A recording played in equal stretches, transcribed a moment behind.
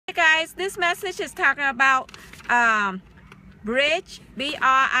guys, this message is talking about bridge,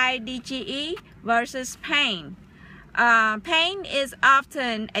 B-R-I-D-G-E, versus pain. Pain is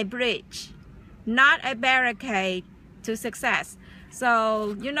often a bridge, not a barricade to success.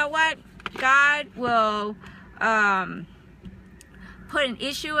 So you know what? God will put an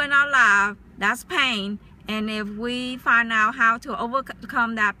issue in our life, that's pain, and if we find out how to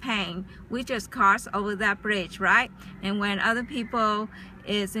overcome that pain, we just cross over that bridge, right? And when other people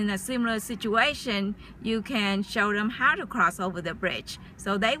is in a similar situation, you can show them how to cross over the bridge.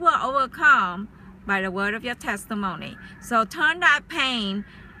 So they will overcome by the word of your testimony. So turn that pain,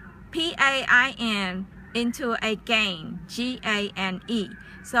 P-A-I-N, into a gain, G-A-N-E.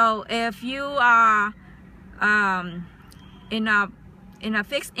 So if you are in a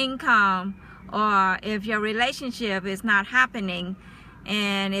fixed income, or if your relationship is not happening,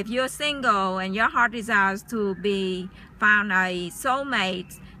 and if you're single and your heart desires to be found a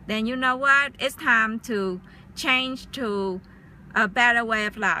soulmate, then you know what? It's time to change to a better way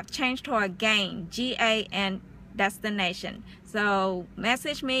of life. Change to a gain, G-A-N, destination. So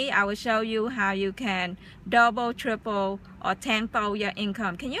message me. I will show you how you can double, triple, or tenfold your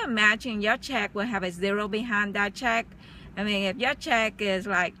income. Can you imagine your check will have a zero behind that check? I mean, if your check is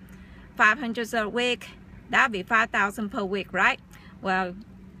like $500 a week, that'd be $5,000 per week, right? Well,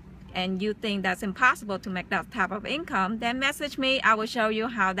 and you think that's impossible to make that type of income, then message me. I will show you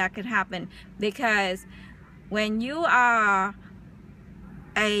how that could happen. Because when you are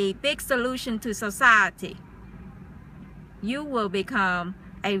a big solution to society, you will become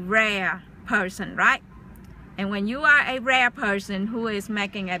a rare person, right? And when you are a rare person who is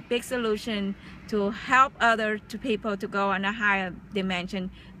making a big solution to help other people to go on a higher dimension,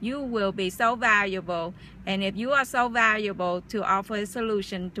 you will be so valuable. And if you are so valuable to offer a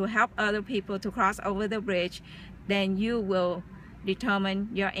solution to help other people to cross over the bridge, then you will determine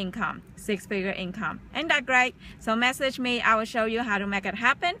your income, six-figure income. Ain't that great? So message me. I will show you how to make it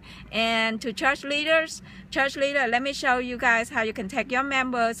happen. And to church leader, let me show you guys how you can take your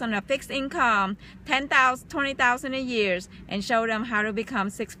members on a fixed income, $10,000, $20,000 a year, and show them how to become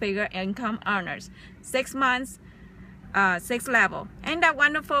six-figure income earners. 6 months, 6 level. Ain't that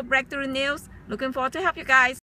wonderful breakthrough news? Looking forward to help you guys.